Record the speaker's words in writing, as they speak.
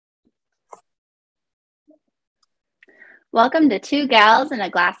Welcome to Two Gals and a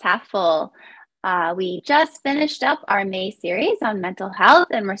Glass Half Full. We just finished up our May series on mental health,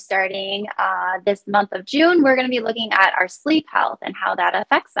 and we're starting this month of June. We're going to be looking at our sleep health and how that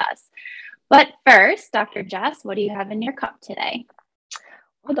affects us. But first, Dr. Jess, what do you have in your cup today?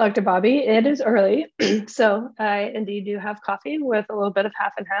 Well, Dr. Bobby, it is early, so I indeed do have coffee with a little bit of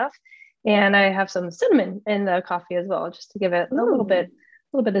half and half, and I have some cinnamon in the coffee as well, just to give it a little bit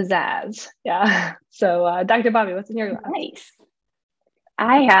of zazz. Yeah. So, Dr. Bobby, what's in your glass? Nice.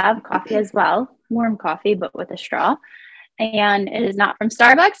 I have coffee as well, warm coffee, but with a straw. And it is not from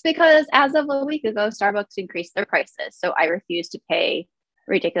Starbucks because as of a week ago, Starbucks increased their prices. So I refuse to pay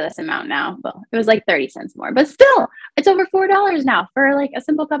a ridiculous amount now. Well, it was like 30 cents more, but still, it's over $4 now for like a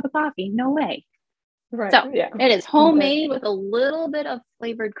simple cup of coffee. No way. Right. So Yeah. it is homemade with a little bit of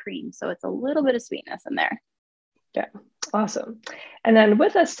flavored cream. So it's a little bit of sweetness in there. Yeah. Awesome. And then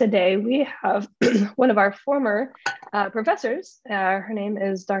with us today, we have one of our former professors. Her name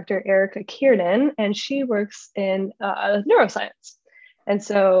is Dr. Erica Kiernan, and she works in neuroscience. And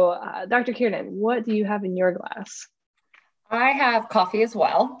so, Dr. Kiernan, what do you have in your glass? I have coffee as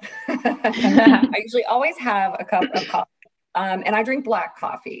well. I usually always have a cup of coffee, and I drink black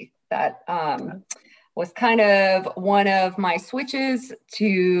coffee. That was kind of one of my switches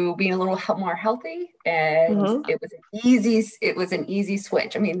to being a little more healthy, and it was an easy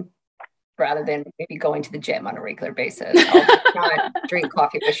switch. I mean, rather than maybe going to the gym on a regular basis, I'll just not drink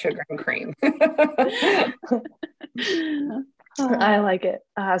coffee with sugar and cream. I like it.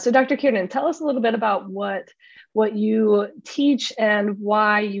 So Dr. Kiernan, tell us a little bit about what you teach and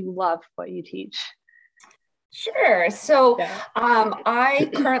why you love what you teach. Sure. So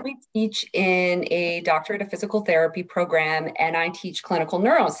I currently teach in a doctorate of physical therapy program, and I teach clinical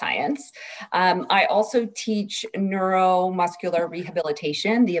neuroscience. I also teach neuromuscular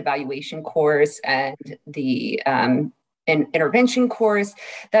rehabilitation, the evaluation course, and the an intervention course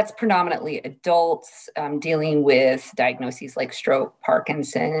that's predominantly adults dealing with diagnoses like stroke,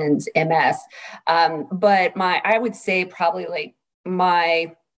 Parkinson's, MS. But I would say probably like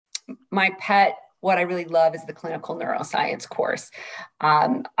my pet, what I really love is the clinical neuroscience course.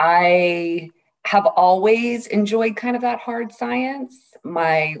 I have always enjoyed kind of that hard science.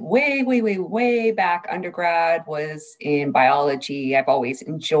 My way back undergrad was in biology. I've always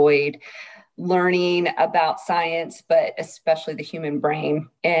enjoyed learning about science, but especially the human brain,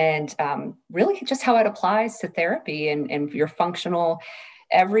 and really just how it applies to therapy and your functional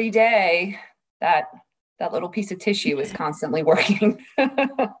every day. That little piece of tissue is constantly working.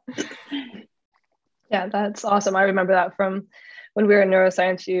 Yeah, that's awesome. I remember that from when we were in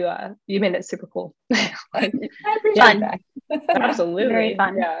neuroscience. You made it super cool. I appreciate that. Absolutely. Very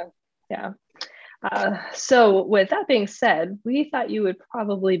fun. Yeah. So with that being said, we thought you would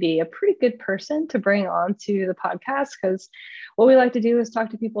probably be a pretty good person to bring on to the podcast, because what we like to do is talk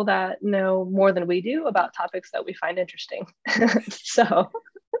to people that know more than we do about topics that we find interesting. So,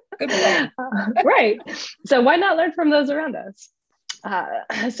 good point. Right. So why not learn from those around us?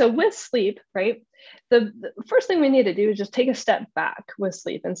 So with sleep, right, the first thing we need to do is just take a step back with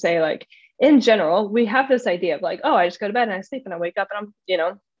sleep and say, like, in general, we have this idea of like, oh, I just go to bed and I sleep and I wake up and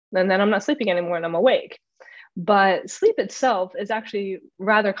and then I'm not sleeping anymore and I'm awake. But sleep itself is actually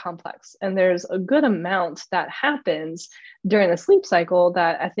rather complex. And there's a good amount that happens during the sleep cycle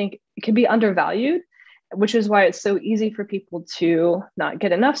that I think can be undervalued, which is why it's so easy for people to not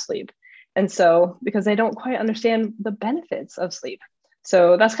get enough sleep. And so, because they don't quite understand the benefits of sleep.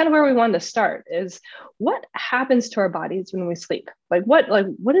 So that's kind of where we wanted to start, is what happens to our bodies when we sleep? What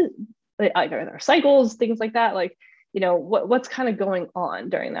is like our cycles, things like that? Like, what's kind of going on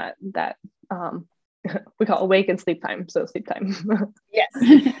during that we call awake and sleep time. So sleep time. Yes.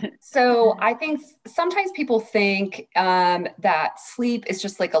 So I think sometimes people think that sleep is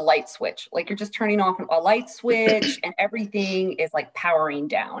just like a light switch, like you're just turning off a light switch and everything is like powering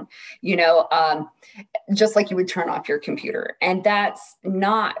down, just like you would turn off your computer. And that's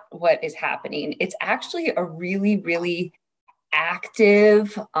not what is happening. It's actually a really, really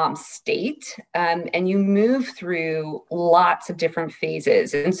active state, and you move through lots of different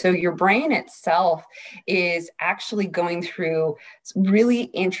phases. And so your brain itself is actually going through really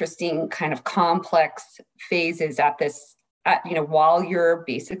interesting kind of complex phases while you're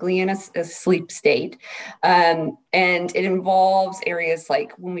basically in a sleep state. And it involves areas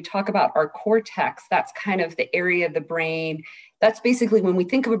like, when we talk about our cortex, that's kind of the area of the brain. That's basically, when we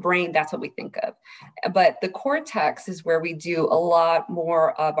think of a brain, that's what we think of. But the cortex is where we do a lot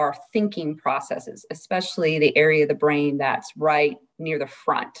more of our thinking processes, especially the area of the brain that's right near the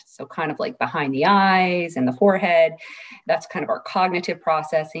front. So kind of like behind the eyes and the forehead. That's kind of our cognitive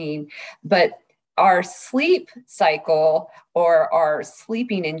processing. But our sleep cycle, or our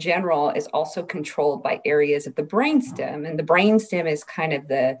sleeping in general, is also controlled by areas of the brainstem. And the brainstem is kind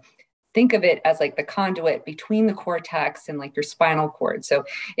of think of it as like the conduit between the cortex and like your spinal cord. So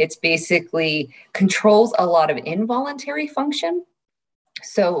it's basically controls a lot of involuntary function.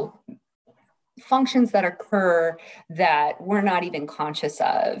 So functions that occur that we're not even conscious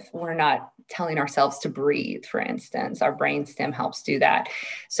of. We're not telling ourselves to breathe, for instance. Our brainstem helps do that.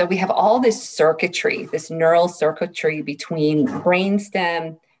 So we have all this circuitry, this neural circuitry between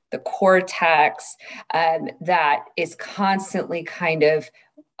brainstem, the cortex, that is constantly kind of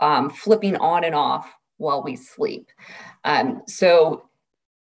flipping on and off while we sleep. So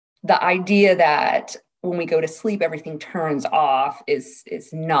the idea that when we go to sleep, everything turns off is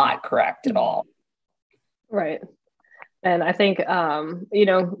not correct at all. Right. And I think,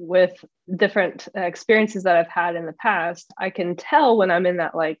 with different experiences that I've had in the past, I can tell when I'm in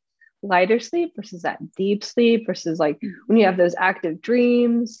that like lighter sleep versus that deep sleep versus like when you have those active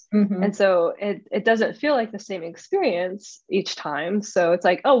dreams. Mm-hmm. And so it doesn't feel like the same experience each time. So it's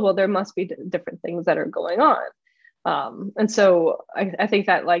like, oh, well, there must be different things that are going on. And so I think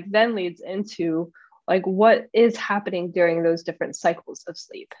that like then leads into like what is happening during those different cycles of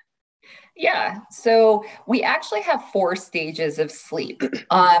sleep. Yeah, so we actually have 4 stages of sleep,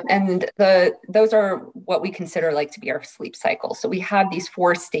 and those are what we consider like to be our sleep cycle. So we have these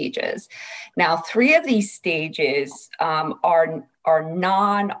 4 stages. Now, 3 of these stages are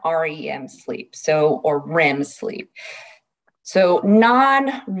non-REM sleep, or REM sleep. So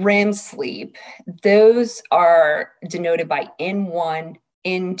non-REM sleep, those are denoted by N1,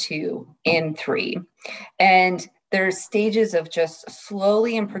 N2, N3, and there's stages of just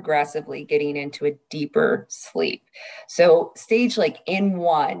slowly and progressively getting into a deeper sleep. So stage like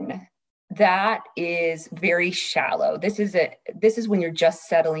N1, that is very shallow. This is when you're just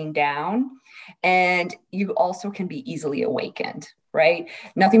settling down, and you also can be easily awakened, right?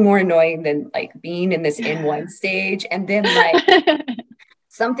 Nothing more annoying than like being in this N1 stage, and then like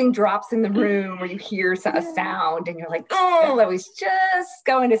something drops in the room, or you hear a sound and you're like, oh, I was just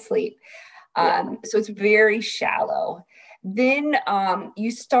going to sleep. So it's very shallow. Then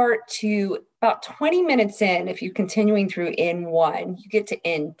you start to, about 20 minutes in, if you're continuing through N1, you get to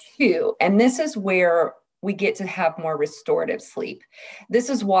N2. And this is where we get to have more restorative sleep. This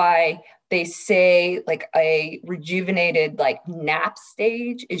is why they say like a rejuvenated like nap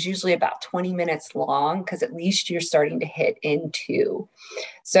stage is usually about 20 minutes long, because at least you're starting to hit N2.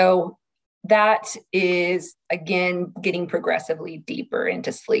 So that is, again, getting progressively deeper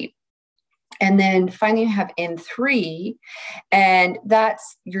into sleep. And then finally you have N3, and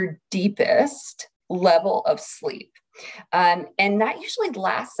that's your deepest level of sleep. And that usually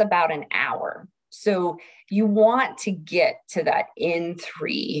lasts about an hour. So you want to get to that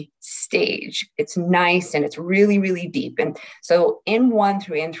N3 stage. It's nice and it's really, really deep. And so N1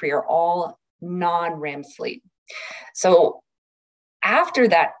 through N3 are all non-REM sleep. So after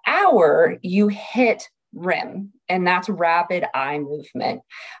that hour, you hit REM, and that's rapid eye movement.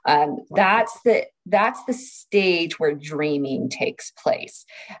 That's the stage where dreaming takes place.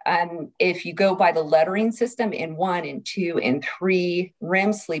 If you go by the lettering system, in 1 and 2 and 3,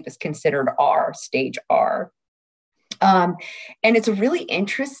 REM sleep is considered R, stage R. And it's a really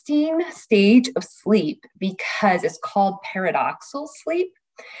interesting stage of sleep because it's called paradoxal sleep,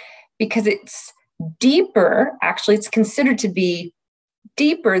 because it's deeper. Actually, it's considered to be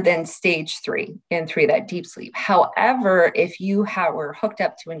deeper than stage 3 and 3, that deep sleep. However, if you were hooked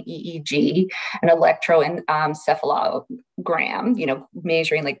up to an EEG, an electroencephalogram,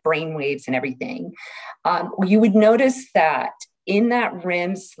 measuring like brain waves and everything, you would notice that in that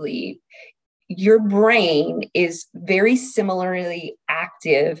REM sleep, your brain is very similarly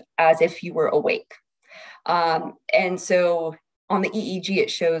active as if you were awake. And so on the EEG,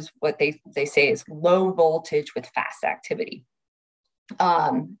 it shows what they say is low voltage with fast activity.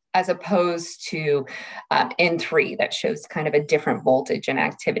 As opposed to N3 that shows kind of a different voltage and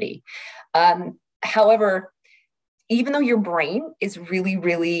activity. However, even though your brain is really,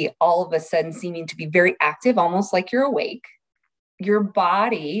 really all of a sudden seeming to be very active, almost like you're awake, your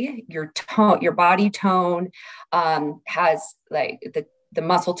body, your body tone has like the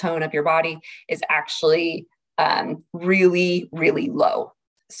muscle tone of your body is actually really, really low.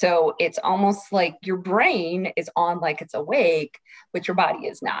 So it's almost like your brain is on like it's awake, but your body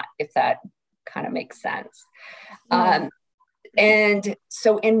is not, if that kind of makes sense. Yeah. And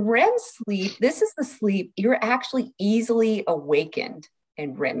so in REM sleep, this is the sleep, you're actually easily awakened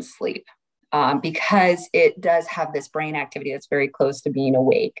in REM sleep because it does have this brain activity that's very close to being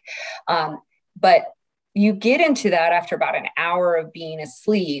awake. But you get into that after about an hour of being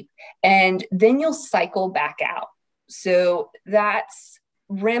asleep, and then you'll cycle back out. So that's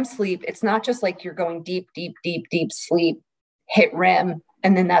REM sleep. It's not just like you're going deep, deep, deep, deep sleep, hit REM,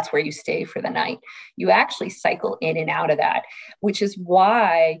 and then that's where you stay for the night. You actually cycle in and out of that, which is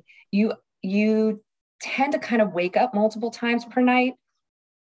why you tend to kind of wake up multiple times per night.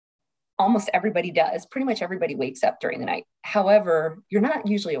 Almost everybody does. Pretty much everybody wakes up during the night. However, you're not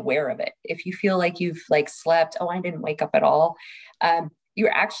usually aware of it. If you feel like you've like slept, oh, I didn't wake up at all,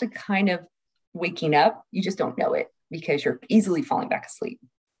 you're actually kind of waking up. You just don't know it because you're easily falling back asleep.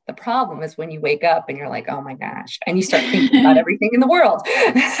 The problem is when you wake up and you're like, oh my gosh, and you start thinking about everything in the world.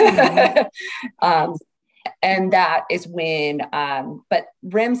 And that is when, but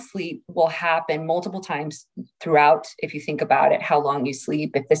REM sleep will happen multiple times throughout. If you think about it, how long you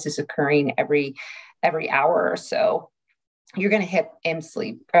sleep, if this is occurring every hour or so, you're going to hit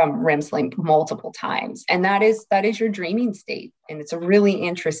REM sleep multiple times. And that is your dreaming state. And it's really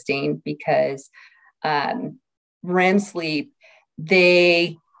interesting because REM sleep,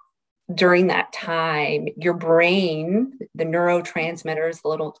 during that time, your brain, the neurotransmitters, the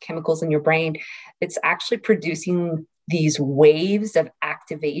little chemicals in your brain, it's actually producing these waves of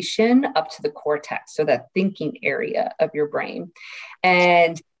activation up to the cortex, so that thinking area of your brain.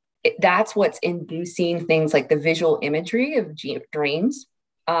 And that's what's inducing things like the visual imagery of dreams,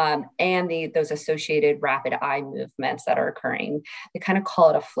 and those associated rapid eye movements that are occurring. They kind of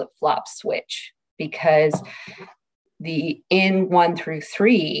call it a flip-flop switch, because the N1 through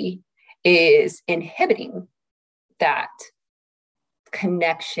 3 is inhibiting that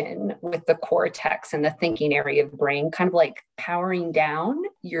connection with the cortex and the thinking area of the brain, kind of like powering down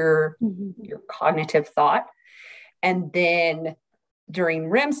your cognitive thought. And then during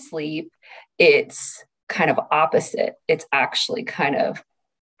REM sleep, it's kind of opposite. It's actually kind of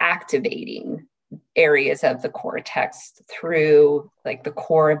activating areas of the cortex through like the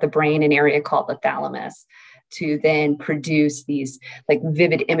core of the brain, an area called the thalamus, to then produce these like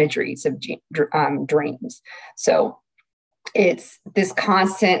vivid imageries of dreams. So it's this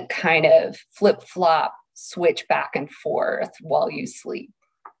constant kind of flip-flop switch back and forth while you sleep.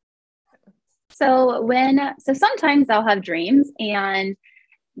 So sometimes I'll have dreams and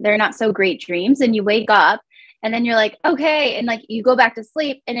they're not so great dreams, and you wake up and then you're like, okay. And like you go back to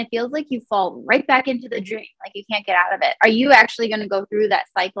sleep and it feels like you fall right back into the dream. Like you can't get out of it. Are you actually going to go through that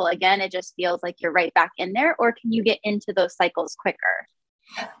cycle again? It just feels like you're right back in there, or can you get into those cycles quicker?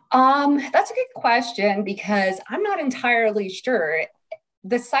 That's a good question, because I'm not entirely sure.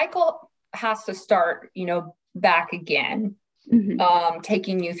 The cycle has to start, back again,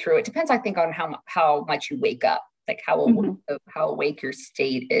 taking you through. It depends, I think, on how much you wake up. Like how awake your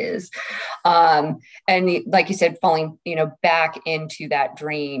state is. And like you said, falling, back into that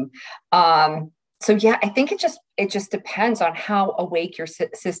dream. So yeah, I think it just depends on how awake your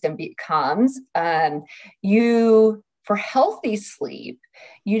system becomes. For healthy sleep,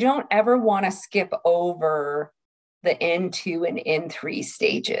 you don't ever want to skip over the N2 and N3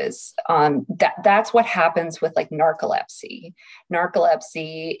 stages. That's what happens with like narcolepsy.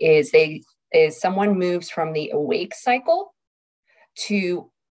 Narcolepsy is someone moves from the awake cycle to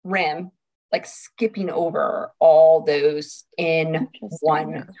REM, like skipping over all those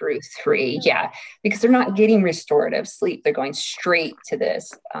N1 through 3. Yeah, because they're not getting restorative sleep. They're going straight to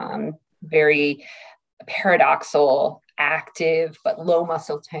this very paradoxical, active, but low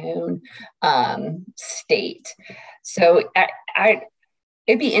muscle tone state. So it'd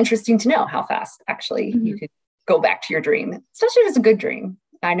be interesting to know how fast actually you could go back to your dream, especially if it's a good dream.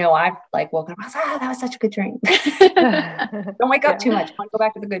 I know I've like woken up, I was like, that was such a good dream. Don't wake up too much. I want to go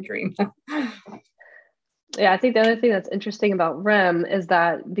back to the good dream. Yeah, I think the other thing that's interesting about REM is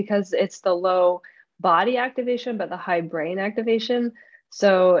that because it's the low body activation, but the high brain activation.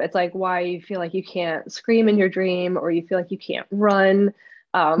 So it's like why you feel like you can't scream in your dream, or you feel like you can't run.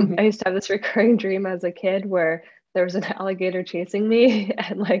 I used to have this recurring dream as a kid where there was an alligator chasing me,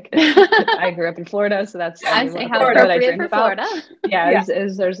 and like I grew up in Florida, so that's what I dream about. Yeah,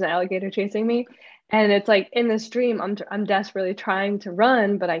 is there's an alligator chasing me, and it's like in this dream I'm desperately trying to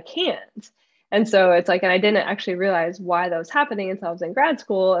run, but I can't. And so it's like, and I didn't actually realize why that was happening until I was in grad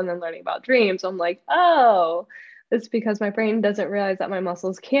school and then learning about dreams. So I'm like, oh, it's because my brain doesn't realize that my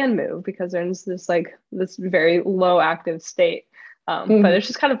muscles can move because there's this very low active state. But it's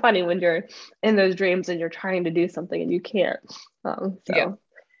just kind of funny when you're in those dreams and you're trying to do something and you can't.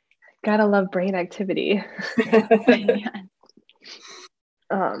 Gotta love brain activity.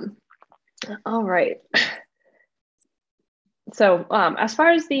 All right. So as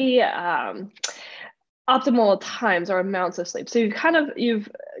far as the optimal times or amounts of sleep. So you've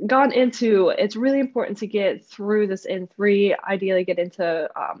gone into, it's really important to get through this N3, ideally get into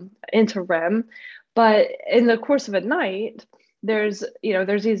REM, but in the course of a night, there's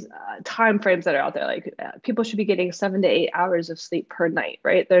these time frames that are out there, like people should be getting 7 to 8 hours of sleep per night,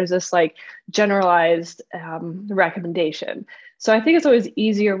 right? There's this like generalized recommendation. So I think it's always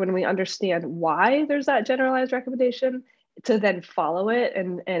easier when we understand why there's that generalized recommendation to then follow it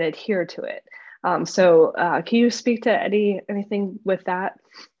and adhere to it. Can you speak to anything with that?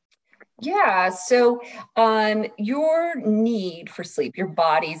 Yeah. So, your need for sleep, your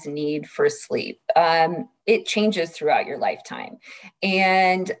body's need for sleep, it changes throughout your lifetime.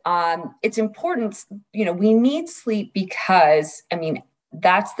 And it's important, we need sleep because, I mean,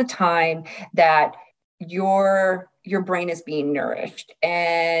 that's the time that your brain is being nourished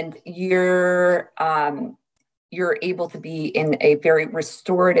and you're able to be in a very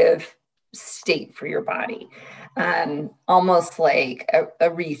restorative state for your body, almost like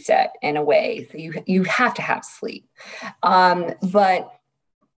a reset in a way. So you have to have sleep, but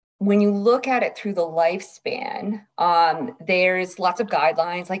when you look at it through the lifespan, there's lots of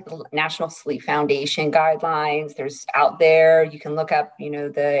guidelines, like the National Sleep Foundation guidelines. There's out there, you can look up,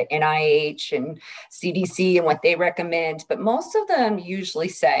 the NIH and CDC and what they recommend, but most of them usually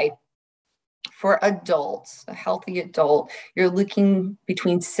say for adults, a healthy adult, you're looking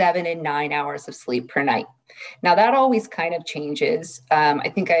between 7 and 9 hours of sleep per night. Now, that always kind of changes. I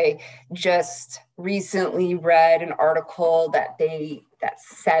think I just recently read an article that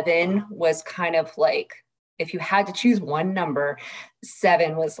 7 was kind of like, if you had to choose one number,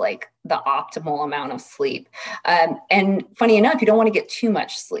 7 was like the optimal amount of sleep. And funny enough, you don't want to get too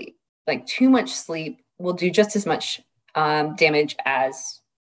much sleep. Like too much sleep will do just as much damage as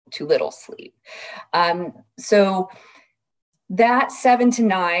too little sleep. So that 7 to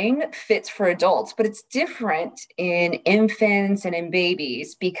 9 fits for adults, but it's different in infants and in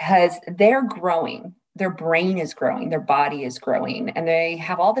babies because they're growing. Their brain is growing, their body is growing, and they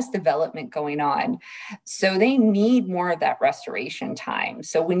have all this development going on. So they need more of that restoration time.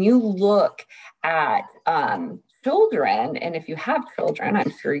 So when you look at children, and if you have children,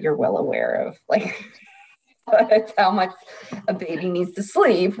 I'm sure you're well aware of like that's how much a baby needs to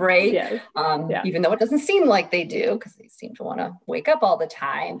sleep, right? Yes. Yeah. Even though it doesn't seem like they do, because they seem to want to wake up all the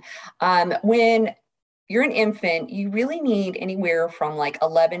time. When you're an infant, you really need anywhere from like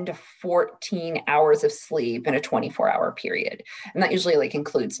 11 to 14 hours of sleep in a 24-hour period. And that usually like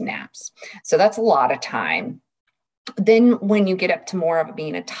includes naps. So that's a lot of time. Then when you get up to more of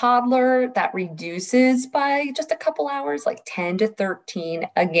being a toddler, that reduces by just a couple hours, like 10 to 13,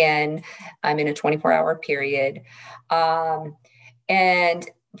 again, I'm in a 24-hour period. And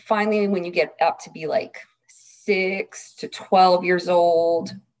finally, when you get up to be like 6 to 12 years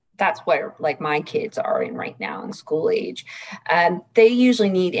old, that's where like my kids are in right now in school age. They usually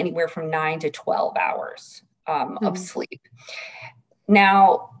need anywhere from 9 to 12 hours of sleep.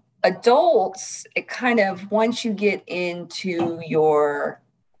 Now, adults, it kind of, once you get into your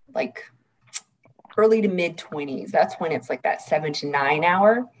like early to mid 20s, that's when it's like that 7 to 9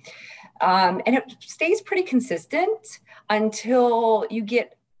 hour. And it stays pretty consistent until you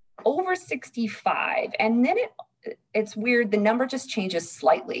get over 65. And then it's weird. The number just changes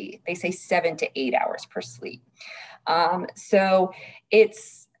slightly. They say 7 to 8 hours per sleep. So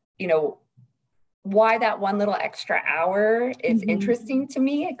it's, why that one little extra hour is interesting to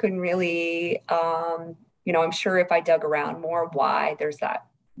me. I couldn't really, I'm sure if I dug around more why there's that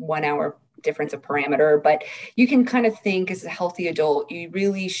 1 hour difference of parameter, but you can kind of think as a healthy adult, you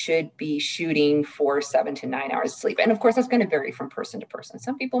really should be shooting for 7 to 9 hours of sleep. And of course, that's going to vary from person to person.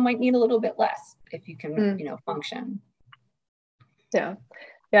 Some people might need a little bit less if you can, function. Yeah.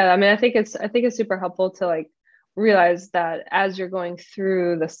 Yeah. I mean, I think it's super helpful to like realize that as you're going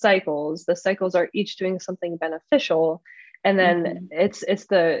through the cycles are each doing something beneficial. And then it's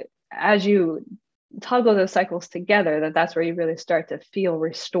as you toggle those cycles together, that's where you really start to feel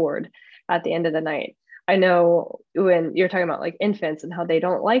restored at the end of the night. I know when you're talking about like infants and how they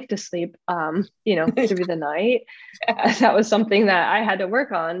don't like to sleep, through the night, that was something that I had to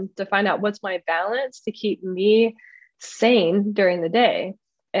work on to find out what's my balance to keep me sane during the day.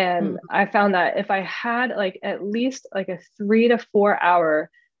 And I found that if I had like at least like a 3 to 4 hour,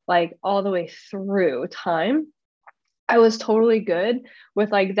 like all the way through time, I was totally good with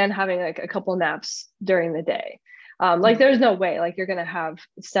like then having like a couple naps during the day. Like there's no way like you're gonna have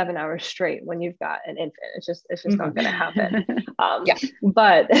 7 hours straight when you've got an infant. It's just not gonna happen.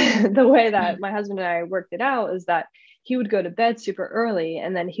 But the way that my husband and I worked it out is that he would go to bed super early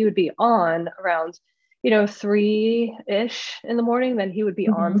and then he would be on around 3-ish in the morning, then he would be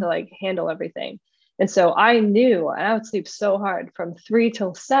on to like handle everything. And so I knew, and I would sleep so hard from 3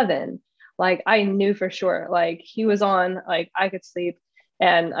 till 7. Like I knew for sure, like he was on, like I could sleep.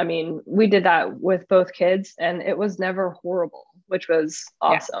 And I mean, we did that with both kids and it was never horrible, which was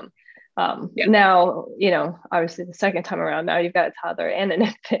awesome. Now, obviously the second time around, now you've got a toddler and an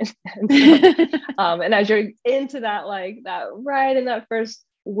infant. And as you're into that, like that right in that first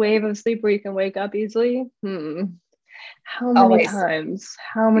wave of sleep where you can wake up easily, how many times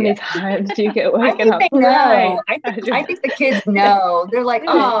do you get waken up? They know. Right. I think the kids know. They're like,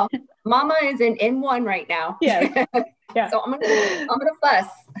 oh, mama is in N1 right now. Yeah. So I'm gonna fuss.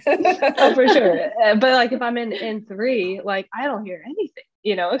 Oh, for sure. But like if I'm in N3, like I don't hear anything,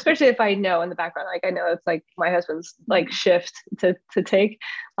 especially if I know in the background, like I know it's like my husband's like shift to take.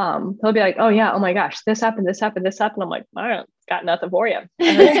 He'll be like, oh yeah, oh my gosh, this happened. I'm like, I don't got nothing for you.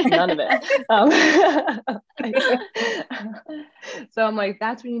 I heard none of it. So I'm like,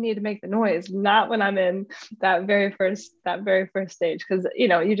 that's when you need to make the noise, not when I'm in that very first stage, because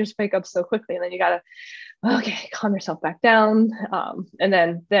you just wake up so quickly and then you gotta calm yourself back down. And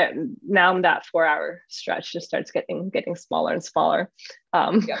then now that 4-hour stretch just starts getting smaller and smaller,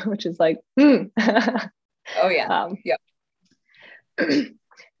 which is like, Oh yeah.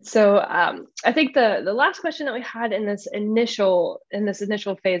 So I think the last question that we had in this initial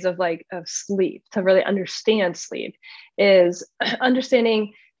phase of sleep, to really understand sleep, is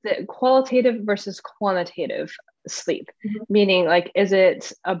understanding the qualitative versus quantitative sleep. Meaning, like, is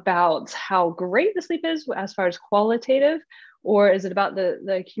it about how great the sleep is as far as qualitative, or is it about the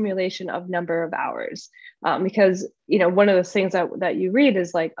accumulation of number of hours? Because one of those things that you read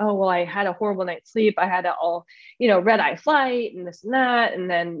is like, oh well, I had a horrible night's sleep, I had all red eye flight and this and that, and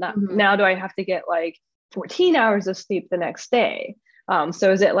then now do I have to get like 14 hours of sleep the next day?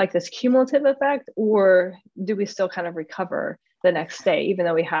 So is it like this cumulative effect, or do we still kind of recover the next day even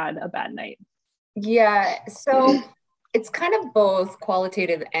though we had a bad night? Yeah, so it's kind of both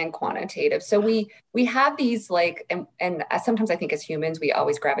qualitative and quantitative. So we have these like, and sometimes I think as humans, we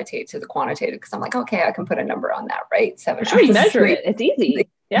always gravitate to the quantitative because I'm like, okay, I can put a number on that, right? 7 hours. You measure it. It's easy.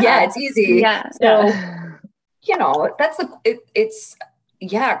 Yeah, it's easy. Yeah. So, it's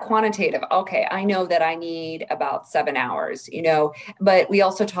quantitative. Okay, I know that I need about 7 hours, but we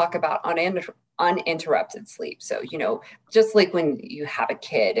also talk about uninterrupted sleep. So, just like when you have a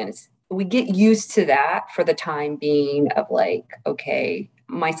kid and we get used to that for the time being of like, okay,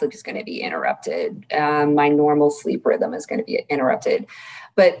 my sleep is going to be interrupted. My normal sleep rhythm is going to be interrupted.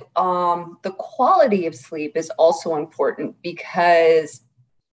 But the quality of sleep is also important because,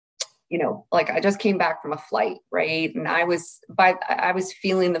 like I just came back from a flight, right? And I was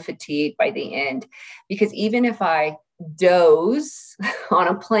feeling the fatigue by the end, because even if I doze on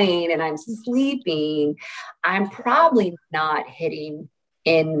a plane and I'm sleeping, I'm probably not hitting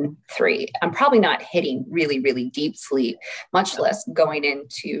N3. I'm probably not hitting really, really deep sleep, much less going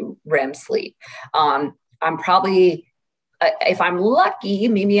into REM sleep. I'm probably, if I'm lucky,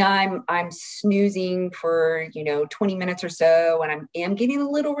 maybe I'm snoozing for 20 minutes or so, and I am getting a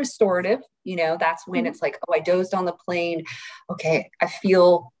little restorative. That's when it's like, oh, I dozed on the plane. Okay, I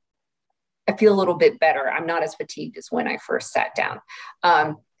feel a little bit better. I'm not as fatigued as when I first sat down,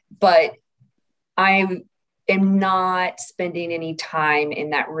 but I am not spending any time in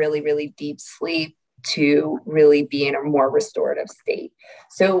that really, really deep sleep to really be in a more restorative state.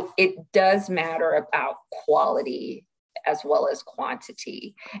 So it does matter about quality as well as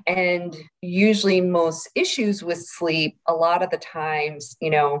quantity. And usually most issues with sleep, a lot of the times,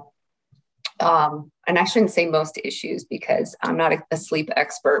 and I shouldn't say most issues because I'm not a sleep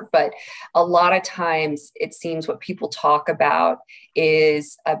expert, but a lot of times it seems what people talk about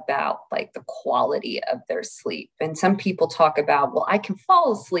is about like the quality of their sleep. And some people talk about, well, I can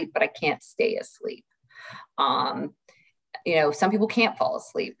fall asleep, but I can't stay asleep. Some people can't fall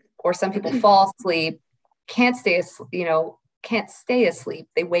asleep, or some people fall asleep, can't stay asleep.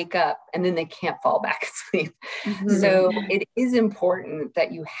 They wake up and then they can't fall back asleep. So it is important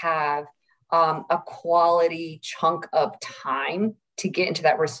that you have a quality chunk of time to get into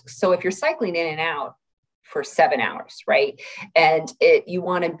that. So if you're cycling in and out for 7 hours, right? And you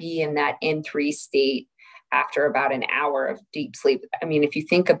want to be in that N3 state after about an hour of deep sleep. I mean, if you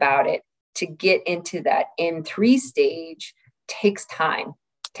think about it, to get into that N3 stage takes time,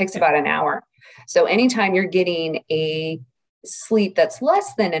 takes about an hour. So anytime you're getting a sleep that's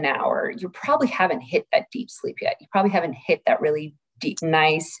less than an hour, you probably haven't hit that deep sleep yet. You probably haven't hit that really deep,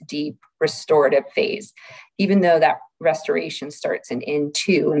 nice, deep restorative phase, even though that restoration starts in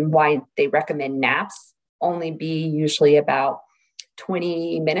N2, and why they recommend naps only be usually about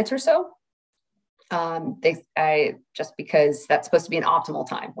 20 minutes or so. Just because that's supposed to be an optimal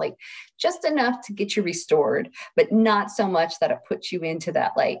time, like just enough to get you restored, but not so much that it puts you into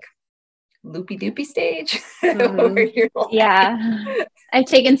that like loopy doopy stage. Where you're like, yeah. I've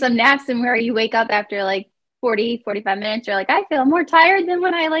taken some naps and where you wake up after like 40-45 minutes, you're like, I feel more tired than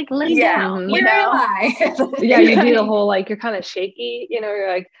when I like lay down. Where am I? Yeah, you do the whole like, you're kind of shaky,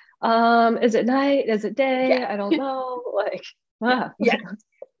 you're like, is it night? Is it day? I don't know. Like,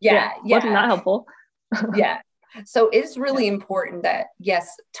 wasn't that helpful? So it's really important that,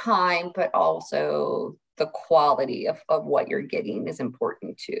 yes, time, but also the quality of what you're getting is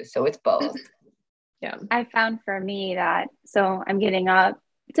important too. So it's both. Yeah. I found for me that, so I'm getting up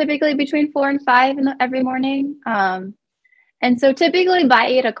typically between 4 and 5 every morning. And so typically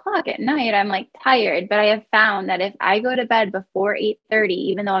by 8:00 at night, I'm like tired, but I have found that if I go to bed before 8:30,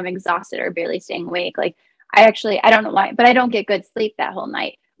 even though I'm exhausted or barely staying awake, like I don't know why, but I don't get good sleep that whole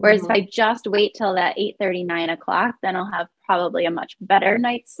night. Whereas if I just wait till that 8:30, 9:00, then I'll have probably a much better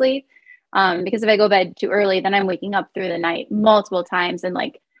night's sleep. Because if I go to bed too early, then I'm waking up through the night multiple times and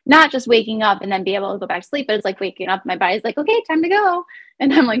like not just waking up and then be able to go back to sleep, but it's like waking up, my body's like, okay, time to go.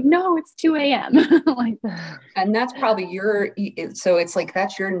 And I'm like, no, it's 2 a.m. like, and that's probably so it's like,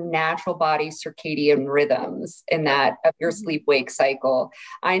 that's your natural body circadian rhythms in that of your sleep wake cycle.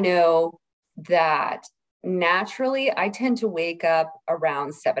 I know that naturally I tend to wake up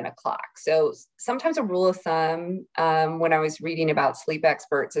around 7:00. So sometimes a rule of thumb, when I was reading about sleep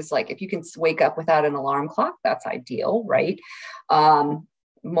experts, is like, if you can wake up without an alarm clock, that's ideal, right?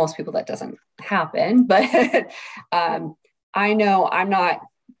 Most people that doesn't happen, but I know I'm not,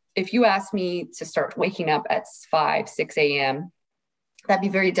 if you ask me to start waking up at 5, 6 a.m., that'd be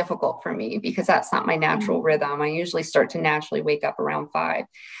very difficult for me because that's not my natural rhythm. I usually start to naturally wake up around 5.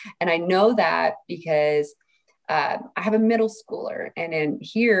 And I know that because I have a middle schooler, and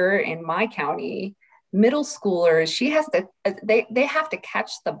in my county, middle schoolers, they have to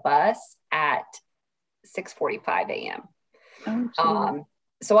catch the bus at 6:45 a.m.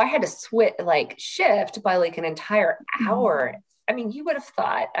 So I had to shift by like an entire hour. I mean, you would have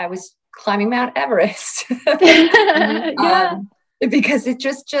thought I was climbing Mount Everest. Because it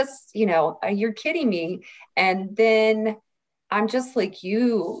just, you're kidding me. And then I'm just like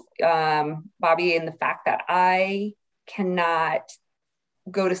you, Bobby, in the fact that I cannot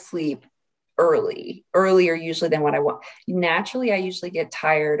go to sleep earlier usually than what I want. Naturally, I usually get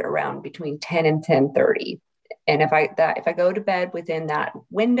tired around between 10 and 10:30. And if I go to bed within that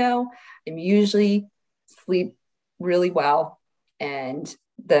window, I'm usually sleep really well and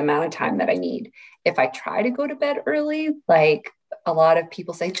the amount of time that I need. If I try to go to bed early, like a lot of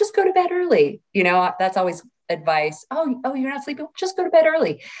people say, just go to bed early. That's always advice. Oh, you're not sleeping? Just go to bed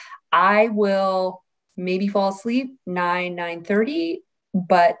early. I will maybe fall asleep 9:30,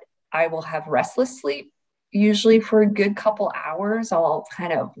 but I will have restless sleep. Usually for a good couple hours, I'll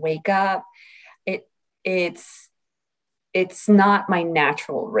kind of wake up. It's not my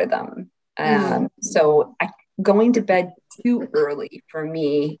natural rhythm. So going to bed too early for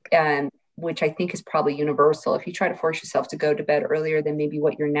me, which I think is probably universal. If you try to force yourself to go to bed earlier than maybe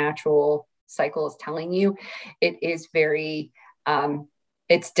what your natural cycle is telling you, it is very,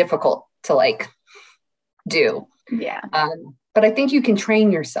 it's difficult to like do. Yeah. But I think you can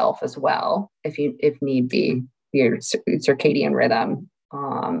train yourself as well if need be, your circadian rhythm,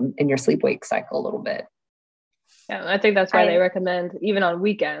 and your sleep wake cycle a little bit. Yeah, I think that's why they recommend even on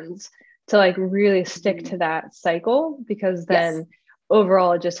weekends to like really stick to that cycle, because then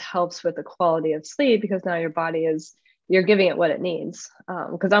overall it just helps with the quality of sleep, because now your body you're giving it what it needs.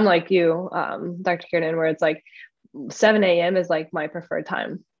 Because I'm like you, Dr. Kiernan, where it's like 7 a.m. is like my preferred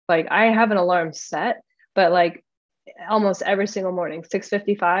time. Like I have an alarm set, but like almost every single morning,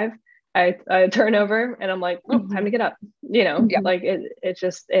 6:55, I turn over and I'm like, time to get up. Like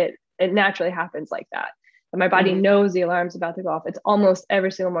it naturally happens like that. And my body knows the alarm's about to go off. It's almost every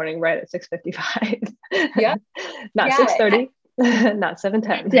single morning right at 6:55. Yeah. Not 6:30, not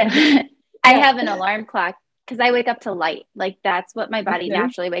 7:10. Yeah. I have an alarm clock because I wake up to light. Like that's what my body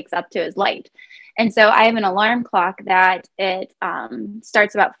naturally wakes up to, is light. And so I have an alarm clock that it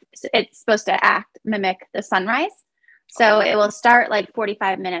starts it's supposed to mimic the sunrise. So it will start like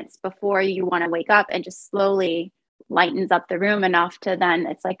 45 minutes before you want to wake up and just slowly lightens up the room enough to then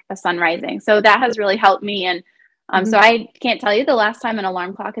it's like a sun rising. So that has really helped me. And so I can't tell you the last time an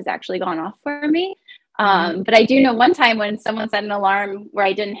alarm clock has actually gone off for me. But I do know one time when someone set an alarm where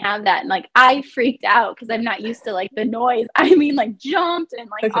I didn't have that, and like I freaked out because I'm not used to like the noise. I mean, like jumped and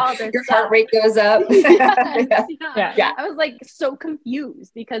like all this your heart rate goes up. Yeah. I was like so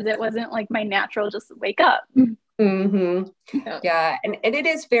confused because it wasn't like my natural just wake up. Mm-hmm. Yeah. Yeah. And it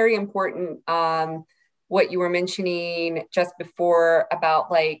is very important, what you were mentioning just before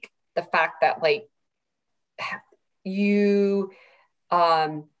about like the fact that like you,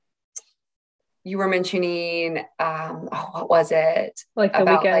 um, you were mentioning, what was it? Like the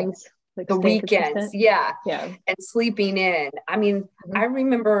About like weekends, like the staying weekends. consistent. Yeah. Yeah. And sleeping in. I mean, Mhm. I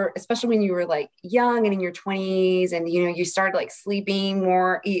remember, especially when you were like young and in your 20s and, you know, you started like sleeping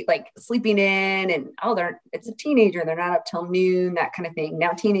more, like sleeping in and, it's a teenager. They're not up till noon, that kind of thing.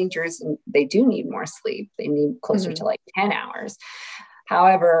 Now teenagers, they do need more sleep. They need closer to like 10 hours.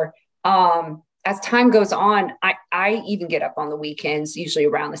 However, as time goes on, I even get up on the weekends, usually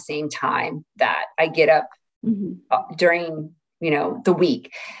around the same time that I get up during, you know, the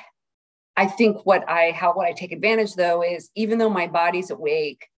week. I think what I take advantage though is even though my body's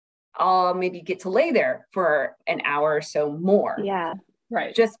awake, I'll maybe get to lay there for an hour or so more. Yeah.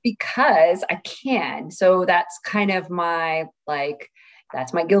 Right. Just because I can. So that's kind of my, like,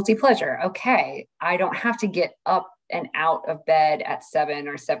 that's my guilty pleasure. Okay. I don't have to get up and out of bed at 7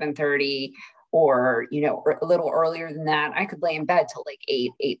 or 7:30 or, you know, a little earlier than that. I could lay in bed till like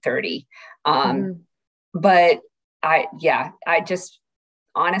 8:30. But I just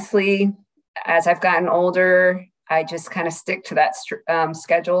honestly, as I've gotten older, I just kind of stick to that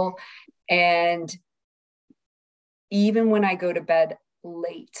schedule. And even when I go to bed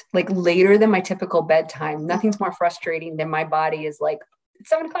late, like later than my typical bedtime, nothing's more frustrating than my body is like,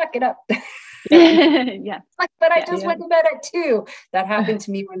 it's 7:00, get up. Yeah. Like, but I just went to bed at 2. That happened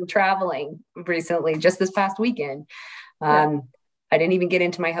to me when traveling recently, just this past weekend. I didn't even get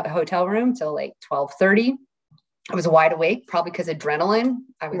into my hotel room till like 12:30. I was wide awake, probably because adrenaline.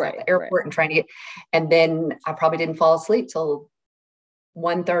 I was at the airport and trying to get, and then I probably didn't fall asleep till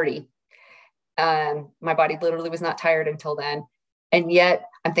 1:30. My body literally was not tired until then. And yet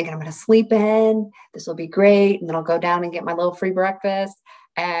I'm thinking I'm going to sleep in, this will be great. And then I'll go down and get my little free breakfast.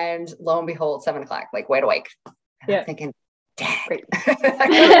 And lo and behold, 7:00, like wide awake. And I'm thinking, dang.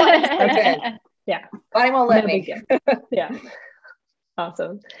 Yeah. Body won't let me. Yeah.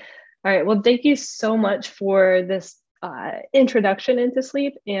 Awesome. All right. Well, thank you so much for this introduction into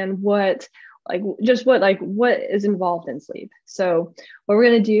sleep and what is involved in sleep. So what we're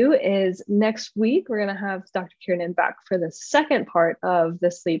going to do is next week, we're going to have Dr. Kiernan back for the second part of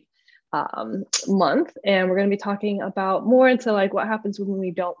the sleep month. And we're going to be talking about more into like what happens when we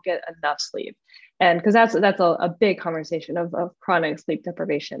don't get enough sleep. And because that's a big conversation of chronic sleep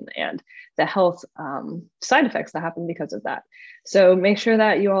deprivation and the health side effects that happen because of that. So make sure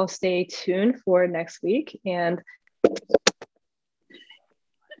that you all stay tuned for next week, and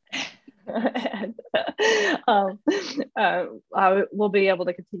we'll be able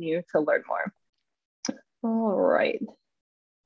to continue to learn more. All right.